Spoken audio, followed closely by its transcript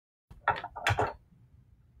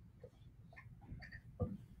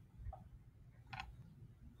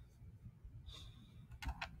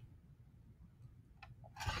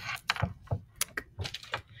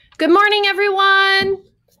Good morning, everyone.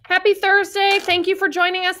 Happy Thursday. Thank you for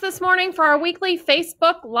joining us this morning for our weekly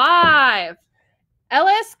Facebook Live.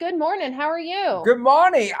 Ellis, good morning. How are you? Good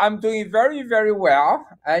morning. I'm doing very, very well.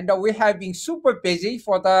 And we have been super busy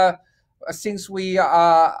for the since we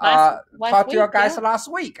talked to you guys last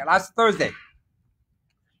Thursday.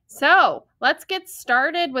 So let's get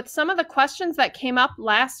started with some of the questions that came up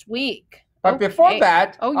last week. But before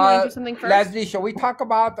that, you want to do something first? Leslie, shall we talk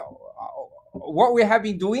about what we have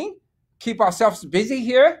been doing? Keep ourselves busy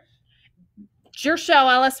here? It's your show,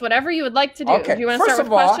 Ellis. Whatever you would like to do. Okay. Do you want to start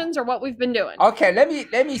with questions or what we've been doing? Okay, let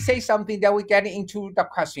me say something that we get into the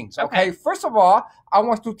questions. Okay. First of all, I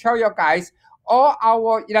want to tell you guys, all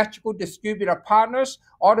our electrical distributor partners,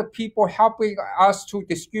 all the people helping us to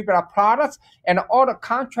distribute our products, and all the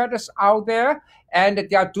contractors out there, and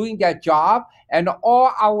they are doing their job, and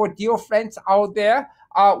all our dear friends out there,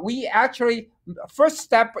 we actually, first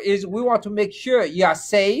step is we want to make sure you are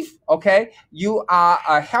safe, okay? You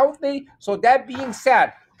are healthy. So that being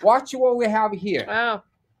said, watch what we have here. Wow.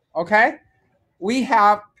 Okay? We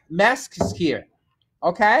have masks here,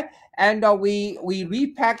 okay? And we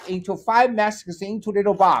repack into 5 masks into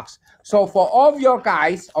little box. So for all of your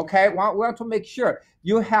guys, okay, we want to make sure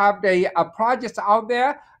you have the projects out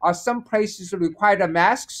there. Some places require the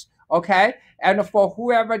masks, okay? And for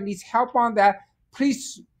whoever needs help on that,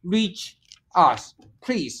 please reach us,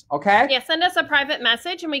 please, okay? Yeah, send us a private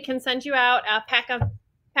message and we can send you out a pack of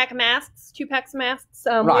masks, 2 packs of masks.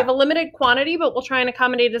 Right. We have a limited quantity, but we'll try and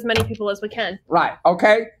accommodate as many people as we can. Right,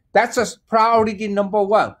 okay? That's a priority number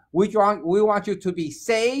 1. We want you to be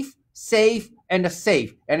safe, and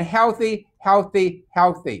healthy,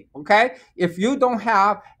 okay? If you don't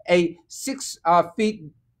have a 6 feet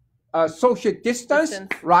social distance,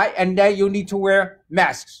 right? And then you need to wear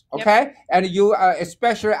masks, okay? Yep. And you,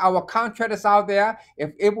 especially our contractors out there,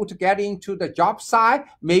 if able to get into the job site,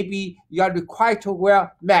 maybe you are required to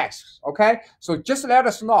wear masks, okay? So just let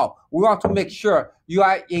us know. We want to make sure you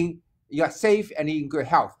are safe and in good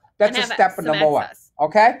health. That's a step number 1.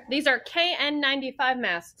 Okay? These are KN95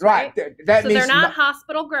 masks, right? That means they're not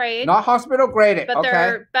hospital grade. Not hospital graded, but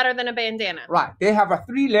they're better than a bandana. Right. They have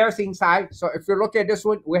 3 layers inside. So if you look at this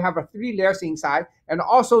one, we have 3 layers inside. And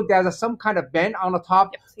also there's some kind of band on the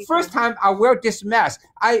top. Yep, first time I wear this mask,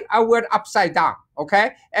 I wear it upside down,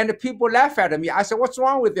 okay? And the people laugh at me. I said, what's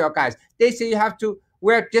wrong with you guys? They say you have to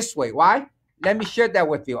wear it this way. Why? Let me share that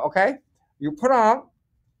with you, okay? You put on,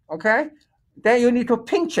 okay? Then you need to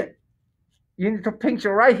pinch it. You need to pinch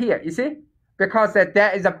it right here, you see? Because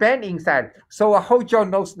there is a band inside. So hold your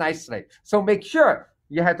nose nicely. So make sure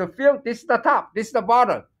you have to feel this is the top, this is the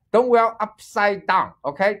bottom. Don't wear upside down,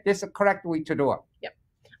 okay? This is the correct way to do it. Yep.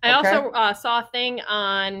 I also saw a thing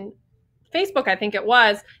on Facebook, I think it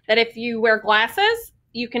was, that if you wear glasses,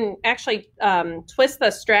 you can actually twist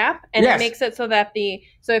the strap, and it makes it so that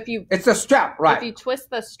it's a strap, right? If you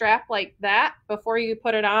twist the strap like that before you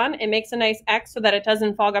put it on, it makes a nice X so that it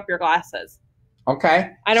doesn't fog up your glasses. Okay.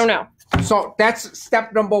 I don't know. So that's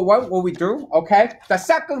step number 1, what we do, okay? The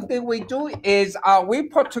second thing we do is we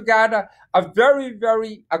put together a very,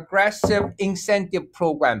 very aggressive incentive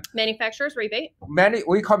program. Manufacturer's rebate.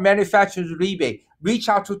 We call manufacturer's rebate. Reach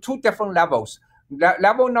out to 2 different levels.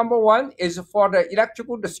 Level number 1 is for the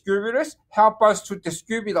electrical distributors, help us to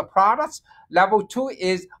distribute the products. Level 2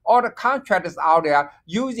 is all the contractors out there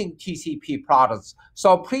using TCP products.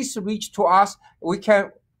 So please reach to us. We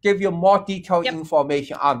can give you more detailed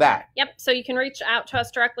information on that. Yep. So you can reach out to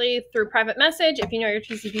us directly through private message. If you know your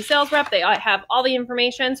TCP sales rep, they have all the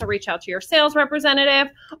information. So reach out to your sales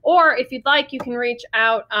representative. Or if you'd like, you can reach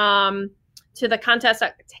out to the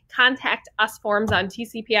contact us forms on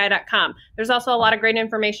tcpi.com. There's also a lot of great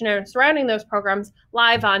information surrounding those programs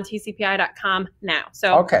live on tcpi.com now.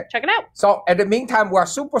 So check it out. So at the meantime, we're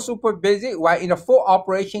super busy. We're in a full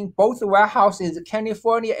operation, both warehouses in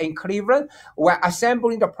California and Cleveland. We're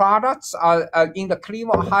assembling the products in the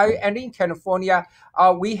Cleveland, Ohio, and in California.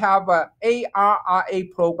 We have an ARRA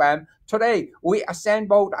program. Today, we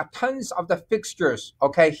assembled tons of the fixtures,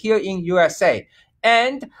 okay, here in USA.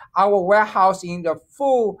 And our warehouse in the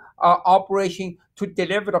full operation to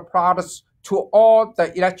deliver the products to all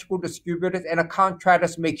the electrical distributors and the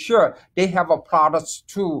contractors, make sure they have products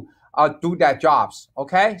to do their jobs.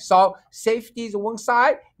 Okay, so safety is one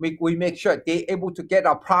side. We make sure they're able to get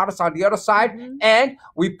our products on the other side, and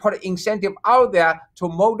we put incentive out there to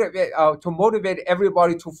motivate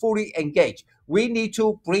everybody to fully engage. We need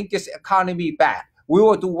to bring this economy back. We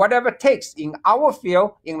will do whatever it takes in our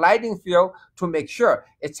field, in lighting field, to make sure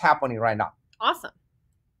it's happening right now. Awesome.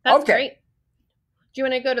 That's Okay. great. Do you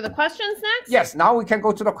want to go to the questions next? Yes, now we can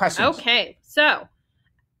go to the questions. Okay, so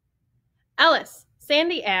Ellis,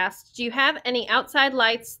 Sandy asked, do you have any outside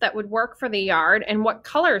lights that would work for the yard, and what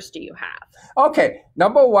colors do you have? Okay,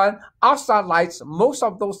 number one, outside lights, most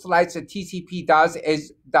of those lights that TCP does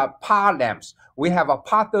is the PAR lamps. We have a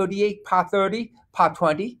PAR 38, PAR 30, PAR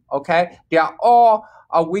 20, okay? They are all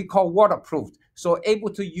we call waterproof, so able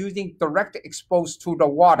to using direct exposed to the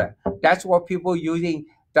water. That's what people using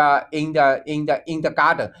in the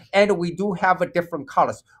garden. And we do have a different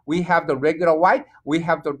colors. We have the regular white, we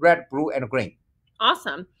have the red, blue, and green.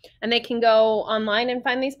 Awesome. And they can go online and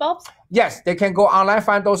find these bulbs? Yes, they can go online,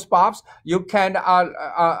 find those bulbs. You can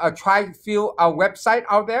try a few website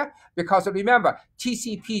out there, because remember,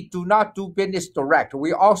 TCP do not do business direct.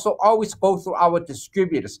 We also always go through our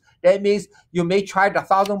distributors. That means you may try the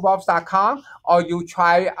 1000bulbs.com, or you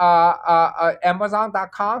try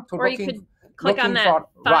Amazon.com to or you could click on that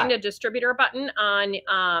find a distributor button on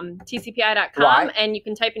tcpi.com, and you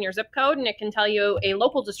can type in your zip code, and it can tell you a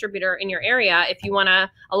local distributor in your area. If you want to,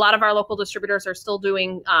 a lot of our local distributors are still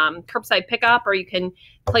doing curbside pickup, or you can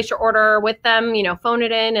place your order with them, phone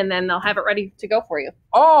it in, and then they'll have it ready to go for you.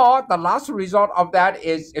 Or the last result of that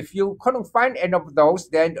is, if you couldn't find any of those,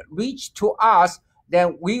 then reach to us.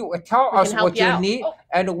 Then we will tell us what you need,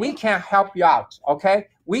 and we can help you out, okay?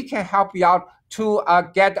 We can help you out to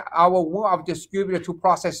get our one of distributor to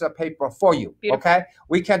process the paper for you. Beautiful. Okay,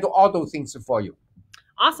 we can do all those things for you.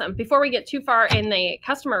 Awesome. Before we get too far in the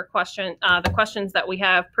customer question, the questions that we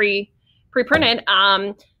have pre-printed,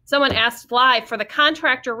 someone asked live, for the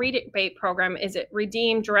contractor rebate program, is it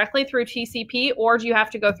redeemed directly through TCP, or do you have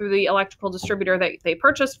to go through the electrical distributor that they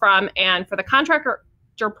purchased from? And for the contractor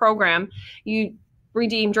program, you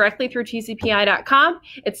redeem directly through tcpi.com.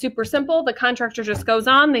 It's super simple. The contractor just goes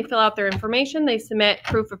on, they fill out their information, they submit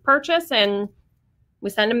proof of purchase, and we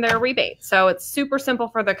send them their rebate. So it's super simple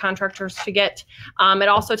for the contractors to get. It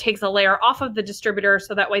also takes a layer off of the distributor,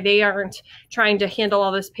 so that way they aren't trying to handle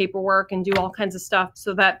all this paperwork and do all kinds of stuff,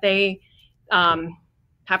 so that they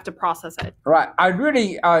have to process it. Right. I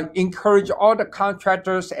really encourage all the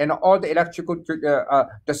contractors and all the electrical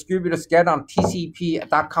distributors get on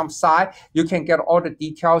tcp.com site. You can get all the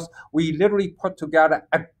details. We literally put together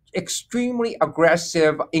an extremely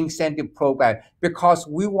aggressive incentive program, because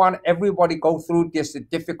we want everybody go through this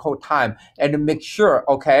difficult time and make sure,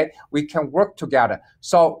 okay, we can work together.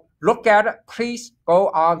 So look at it. Please go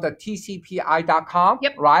on the tcpi.com,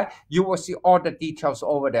 right? You will see all the details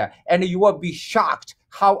over there, and you will be shocked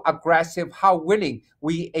how aggressive, how willing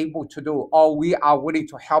we able to do, or we are willing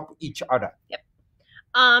to help each other.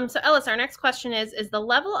 So Ellis, our next question is the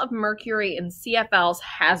level of mercury in CFLs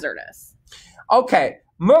hazardous? Okay,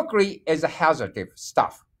 mercury is a hazardous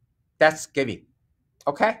stuff. That's given.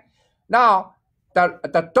 Okay? Now,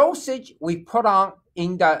 the dosage we put on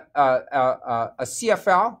in the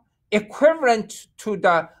CFL equivalent to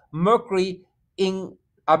the mercury in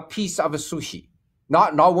a piece of sushi.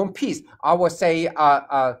 Not one piece. I would say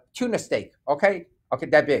tuna steak. Okay,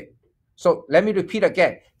 that big. So let me repeat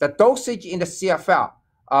again. The dosage in the CFL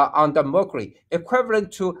on the mercury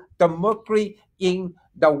equivalent to the mercury in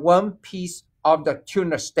the one piece of the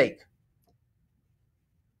tuna steak.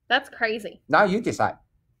 That's crazy. Now you decide.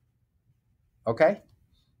 Okay.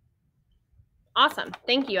 Awesome.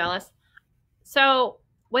 Thank you, Ellis. So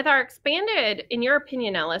with our expanded, in your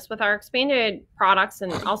opinion, Ellis, with our expanded products,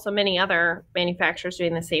 and also many other manufacturers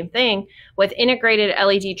doing the same thing with integrated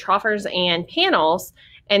LED troughers and panels,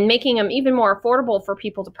 and making them even more affordable for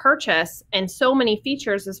people to purchase, and so many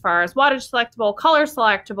features as far as wattage selectable, color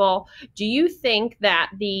selectable, do you think that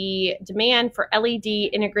the demand for LED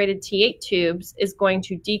integrated T8 tubes is going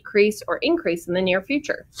to decrease or increase in the near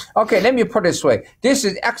future? Okay, let me put it this way. This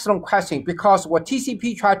is an excellent question, because what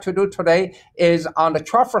TCP tried to do today is, on the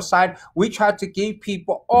trougher side, we try to give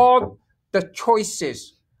people all the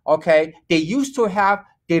choices, okay, they used to have,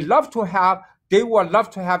 they love to have, they would love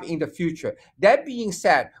to have in the future. That being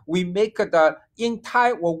said, we make the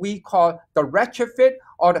entire, what we call the retrofit,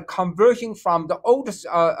 or the conversion from the old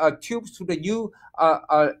tubes to the new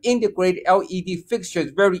integrated LED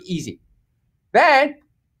fixtures very easy. Then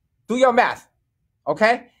do your math,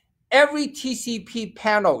 okay? Every TCP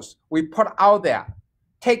panels we put out there,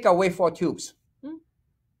 take away 4 tubes.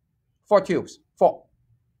 4 tubes, 4,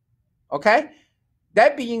 okay?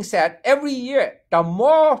 That being said, every year, the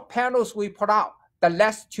more panels we put out, the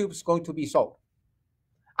less tubes going to be sold.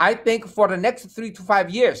 I think for the next 3 to 5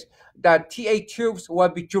 years, the T8 tubes will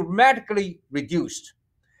be dramatically reduced.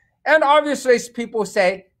 And obviously, people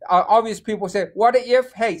say, obvious people say, what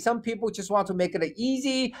if, hey, some people just want to make it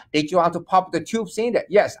easy. They just want to pop the tubes in there.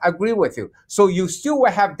 Yes, I agree with you. So you still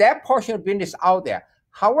will have that portion of business out there.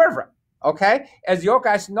 However, okay, as you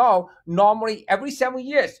guys know, normally every 7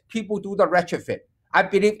 years, people do the retrofit. I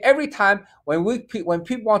believe every time when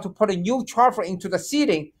people want to put a new transfer into the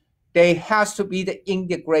seating, there has to be the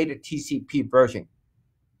integrated TCP version.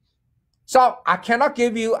 So I cannot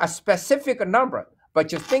give you a specific number, but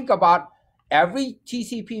just think about every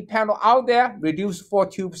TCP panel out there, reduce 4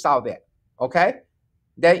 tubes out there, okay?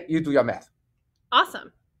 Then you do your math.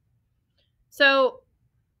 Awesome. So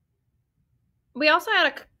we also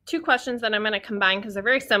had 2 questions that I'm going to combine because they're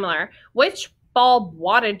very similar. Which bulb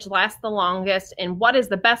wattage lasts the longest, and what is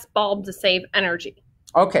the best bulb to save energy?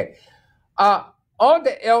 Okay. All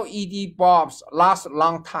the LED bulbs last a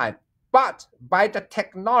long time, but by the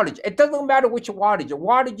technology, it doesn't matter which wattage.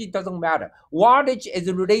 Wattage doesn't matter. Wattage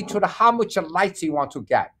is related to how much lights you want to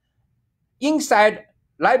get. Inside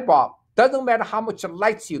light bulb, doesn't matter how much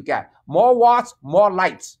lights you get. More watts, more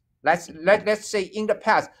lights. Let's say in the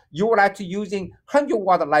past, you would like to using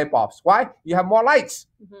 100-watt light bulbs. Why? You have more lights.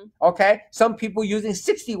 Okay? Some people using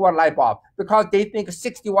 60-watt light bulb because they think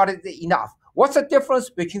 60 watt is enough. What's the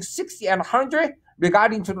difference between 60 and 100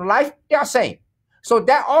 regarding to the light? They are same. So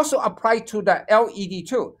that also applies to the LED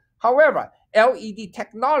too. However, LED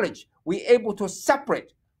technology, we're able to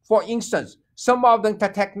separate. For instance, some of them, the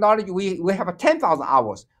technology, we have 10,000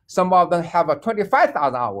 hours. Some of them have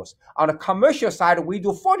 25,000 hours. On the commercial side, we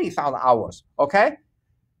do 40,000 hours, okay?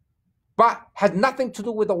 But has nothing to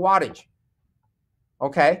do with the wattage,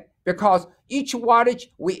 okay? Because each wattage,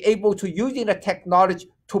 we're able to using the technology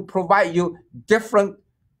to provide you different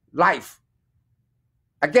life.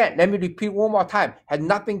 Again, let me repeat one more time. Has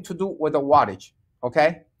nothing to do with the wattage,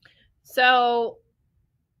 okay? So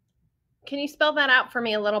can you spell that out for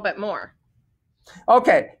me a little bit more?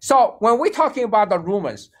 Okay, so when we're talking about the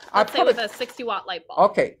lumens, let's say with a 60-watt light bulb.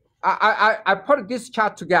 Okay, I put this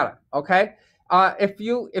chart together. Okay, if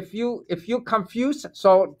you confused,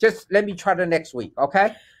 so just let me try the next week.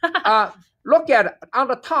 Okay, look at it. On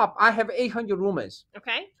the top. I have 800 lumens.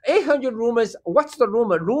 Okay. 800 lumens. What's the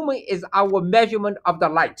lumen? Lumen is our measurement of the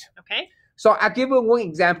light. Okay. So I give you one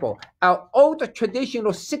example. Our old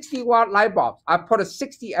traditional 60-watt light bulbs. I put a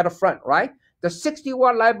 60 at the front, right? The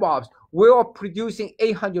 60-watt light bulbs, we are producing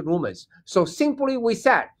 800 lumens. So simply we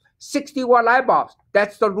said 60-watt light bulbs,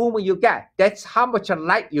 that's the lumen you get. That's how much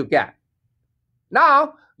light you get.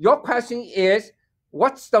 Now, your question is,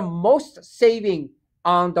 what's the most saving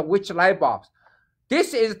on the which light bulbs?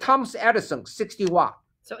 This is Thomas Edison, 60 watt.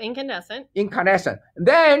 So incandescent. Incandescent.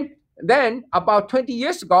 Then about 20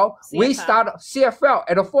 years ago, CFL. We started CFL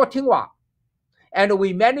at a 14 watt. And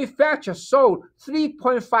we sold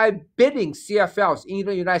 3.5 billion CFLs in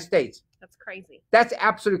the United States. That's crazy. That's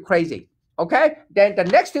absolutely crazy. Okay? Then the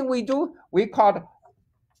next thing we do, we call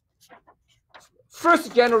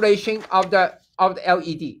first generation of the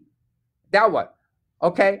LED. That one.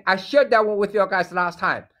 Okay? I shared that one with you guys last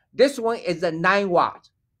time. This one is a 9 watt.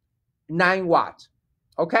 9 watt.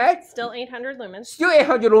 Okay? Still 800 lumens. Still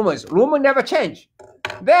 800 lumens. Lumen never change.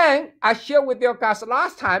 Then I shared with you guys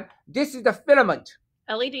last time, this is the filament.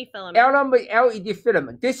 LED filament. LED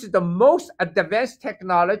filament. This is the most advanced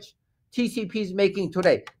technology TCP is making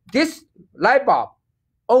today. This light bulb,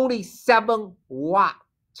 only 7 watt.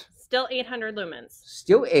 Still 800 lumens.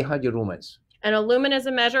 Still 800 lumens. And a lumen is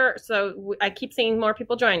a measure, so I keep seeing more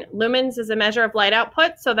people join. Lumens is a measure of light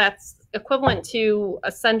output, so that's equivalent to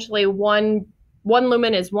essentially one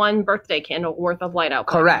lumen is 1 birthday candle worth of light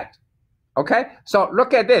output. Correct. Okay, so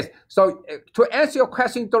look at this. So to answer your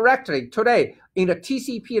question directly, today in the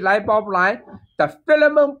TCP light bulb line, the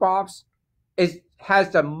filament bulbs has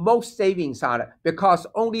the most savings on it because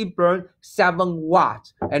only burn 7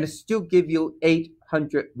 watts and still give you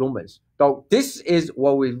 800 lumens. So this is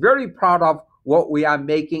what we're very proud of, what we are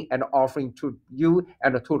making and offering to you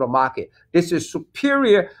and to the market. This is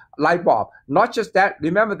superior light bulb. Not just that,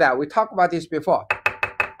 remember that, we talked about this before.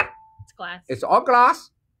 It's glass. It's all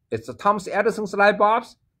glass. It's the Thomas Edison's light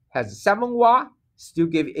bulbs, has 7 watt, still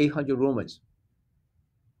give 800 lumens.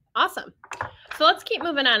 Awesome. So let's keep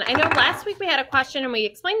moving on. I know last week we had a question and we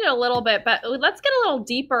explained it a little bit, but let's get a little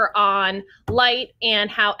deeper on light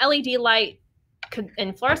and how LED light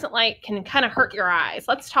and fluorescent light can kind of hurt your eyes.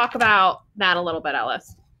 Let's talk about that a little bit,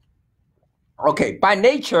 Ellis. Okay, by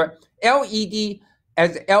nature, LED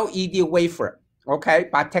as LED wafer, okay,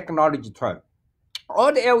 by technology term.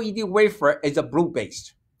 All the LED wafer is a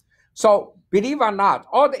blue-based. So believe it or not,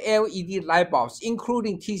 all the LED light bulbs,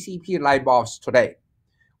 including TCP light bulbs today,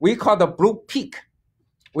 we call the blue peak.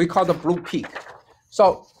 We call the blue peak.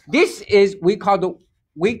 So this is, we call the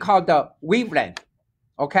we call the wavelength.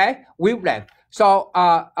 Okay, wavelength. So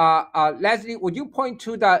Leslie, would you point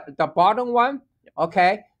to the bottom one?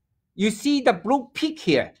 Okay, you see the blue peak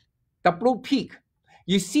here, the blue peak.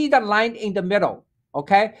 You see the line in the middle.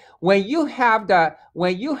 Okay, when you have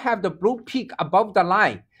the blue peak above the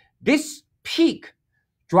line, this peak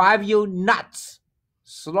drive you nuts.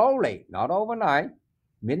 Slowly, not overnight,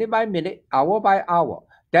 minute by minute, hour by hour.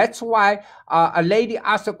 That's why a lady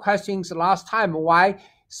asked the questions last time why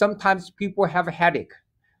sometimes people have a headache.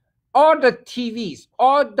 All the TVs,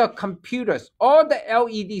 all the computers, all the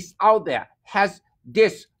LEDs out there has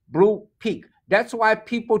this blue peak. That's why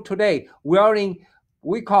people today wearing,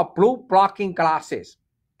 we call blue blocking glasses,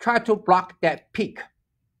 try to block that peak.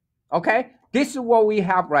 Okay, this is what we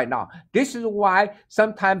have right now. This is why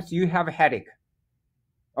sometimes you have a headache.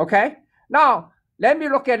 Okay, now let me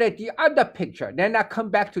look at it, the other picture. Then I come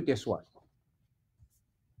back to this one.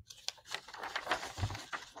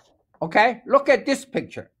 Okay, look at this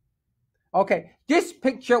picture. Okay, this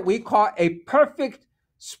picture we call a perfect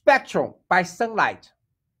spectrum by sunlight.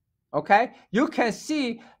 Okay, you can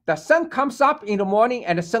see the sun comes up in the morning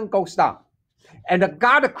and the sun goes down. And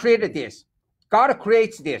God created this. God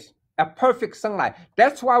creates this, a perfect sunlight.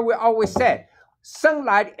 That's why we always say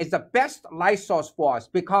sunlight is the best light source for us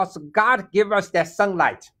because God gave us that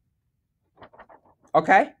sunlight.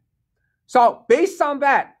 Okay? So based on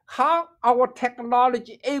that, how our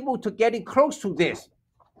technology able to getting close to this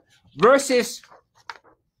versus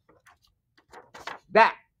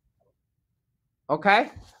that.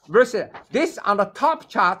 Okay? Versus this on the top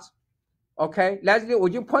charts. Okay, Leslie,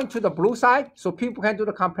 would you point to the blue side so people can do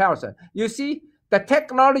the comparison? You see, the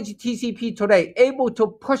technology TCP today able to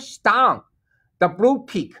push down the blue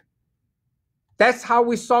peak. That's how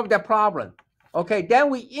we solve the problem. Okay, then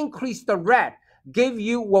we increase the red, give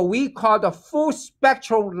you what we call the full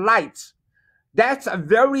spectrum light. That's a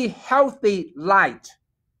very healthy light.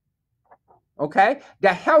 Okay, the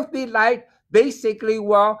healthy light basically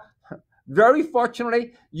will, very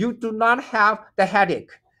fortunately, you do not have the headache.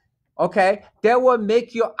 Okay, that will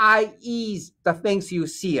make your eye ease the things you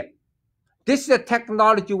see it. This is the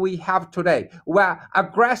technology we have today. We're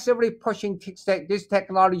aggressively pushing this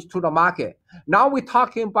technology to the market. Now we're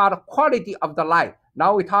talking about the quality of the light.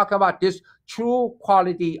 Now we're talking about this true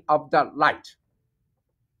quality of the light.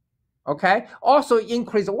 Okay, also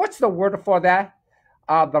increase, what's the word for that?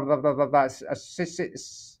 CRI?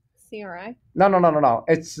 No.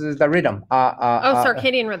 It's the rhythm.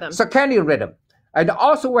 Circadian rhythm. Circadian rhythm. And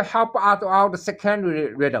also will help out the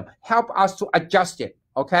secondary rhythm, help us to adjust it.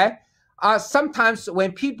 Okay. Sometimes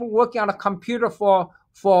when people working on a computer for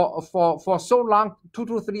so long, 2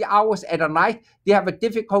 to 3 hours at a night, they have a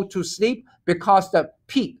difficult to sleep because the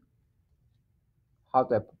peak.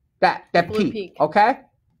 That peak. Okay.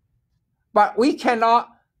 But we cannot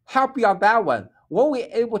help you on that one. What we're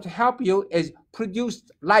able to help you is produce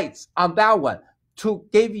lights on that one to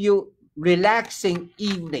give you relaxing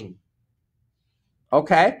evening.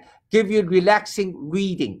 Okay, give you relaxing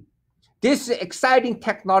reading. This is exciting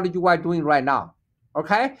technology we're doing right now.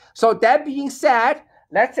 Okay, so that being said,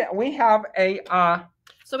 let's say we have a.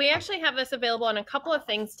 So we actually have this available on a couple of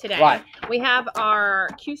things today. Right. We have our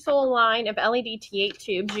QSOL line of LED T8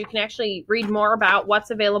 tubes. You can actually read more about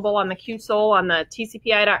what's available on the QSOL on the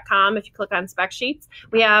tcpi.com if you click on spec sheets.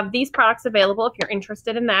 We have these products available if you're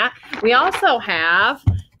interested in that. We also have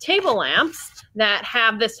table lamps that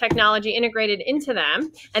have this technology integrated into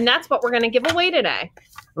them, and that's what we're going to give away today.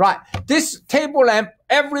 Right. This table lamp,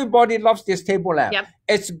 everybody loves this table lamp. Yep.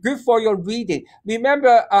 It's good for your reading.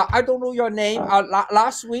 Remember, I don't know your name.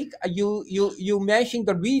 Last week, you mentioned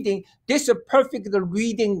the reading. This is a perfect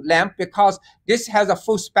reading lamp because this has a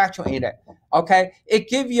full spectrum in it. Okay. It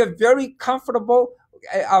gives you a very comfortable,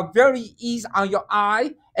 very ease on your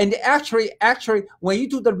eye. And actually, when you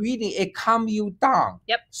do the reading, it calm you down.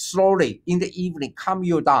 Yep. Slowly in the evening, calm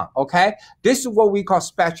you down. Okay. This is what we call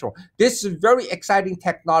spectral. This is very exciting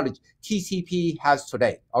technology TCP has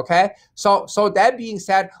today. Okay. So that being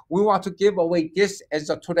said, we want to give away this as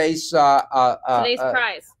today's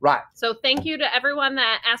prize. Right. So thank you to everyone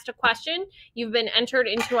that asked a question. You've been entered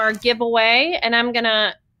into our giveaway, and I'm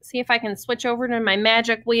gonna see if I can switch over to my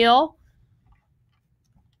magic wheel.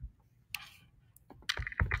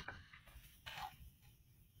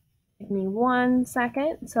 Give me 1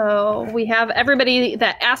 second. So we have everybody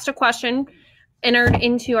that asked a question entered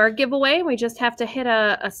into our giveaway. We just have to hit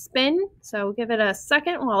a spin. So give it a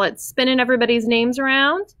second while it's spinning everybody's names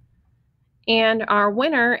around. And our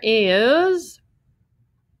winner is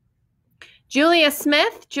Julia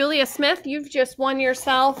Smith. Julia Smith, you've just won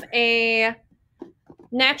yourself a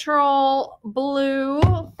natural blue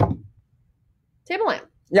table lamp.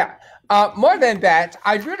 Yeah. More than that,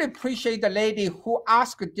 I really appreciate the lady who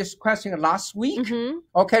asked this question last week. Mm-hmm.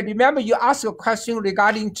 Okay, remember you asked a question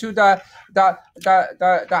regarding to the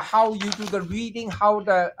how you do the reading, how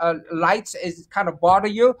the lights is kind of bother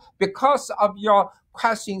you because of your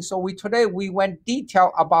question. So today we went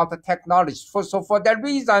detail about the technology. So for that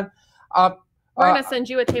reason, we're gonna send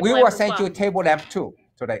you a table lamp. We will send you a table lamp too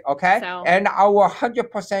today. Okay, so, and I will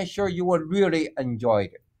 100% sure you will really enjoy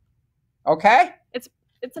it. Okay.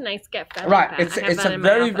 It's a nice gift. I right. Like that. It's a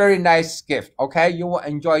very nice gift. Okay. You will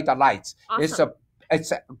enjoy the lights. Awesome.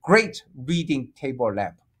 It's a great reading table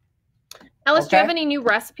lamp. Ellis, do you have any new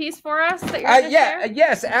recipes for us that you're share?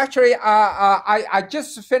 Yes. Actually, I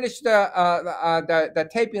just finished the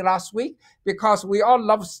taping last week because we all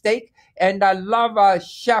love steak and I love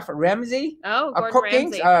Chef Ramsay. Oh, Gordon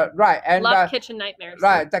cooking. Ramsay. Right. And love kitchen nightmares.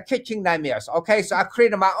 Right. The kitchen nightmares. Okay. So I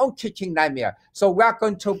created my own kitchen nightmare. So we're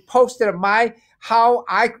going to post how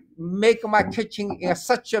I make my kitchen in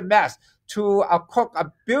such a mess to cook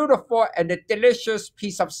a beautiful and a delicious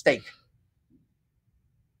piece of steak.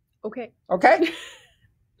 Okay. Okay.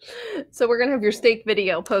 So we're gonna have your steak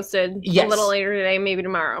video posted a little later today, maybe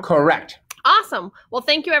tomorrow. Correct. Awesome. Well,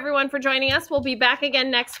 thank you everyone for joining us. We'll be back again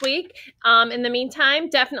next week. In the meantime,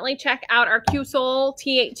 definitely check out our Q-Sol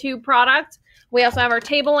T82 product. We also have our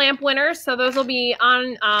table lamp winners. So those will be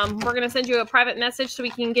on, we're going to send you a private message so we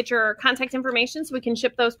can get your contact information so we can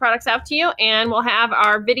ship those products out to you. And we'll have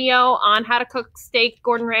our video on how to cook steak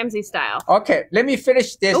Gordon Ramsay style. Okay. Let me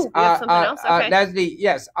finish this. Oh, you have something else? Okay. Leslie,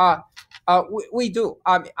 yes. We do.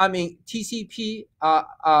 I mean, TCP,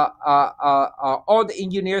 all the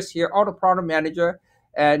engineers here, all the product manager,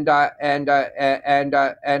 and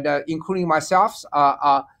including myself,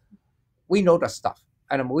 we know the stuff.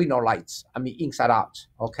 And we know lights. I mean, inside out.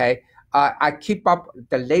 Okay. I keep up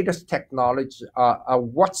the latest technology.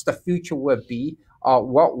 What's the future will be?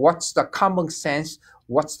 What's the common sense?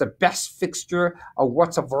 What's the best fixture?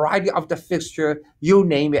 What's a variety of the fixture? You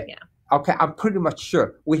name it. Yeah. Okay, I'm pretty much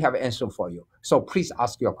sure we have an answer for you. So please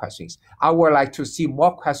ask your questions. I would like to see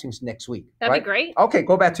more questions next week. That'd be great. Okay,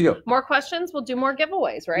 go back to you. More questions, we'll do more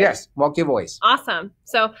giveaways, right? Yes, more giveaways. Awesome.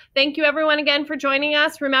 So thank you everyone again for joining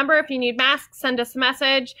us. Remember, if you need masks, send us a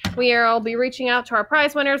message. We'll be reaching out to our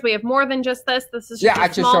prize winners. We have more than just this. This is just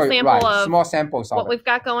a small sample of small samples of what we've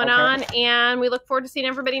got going on. And we look forward to seeing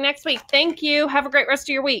everybody next week. Thank you. Have a great rest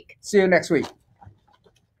of your week. See you next week.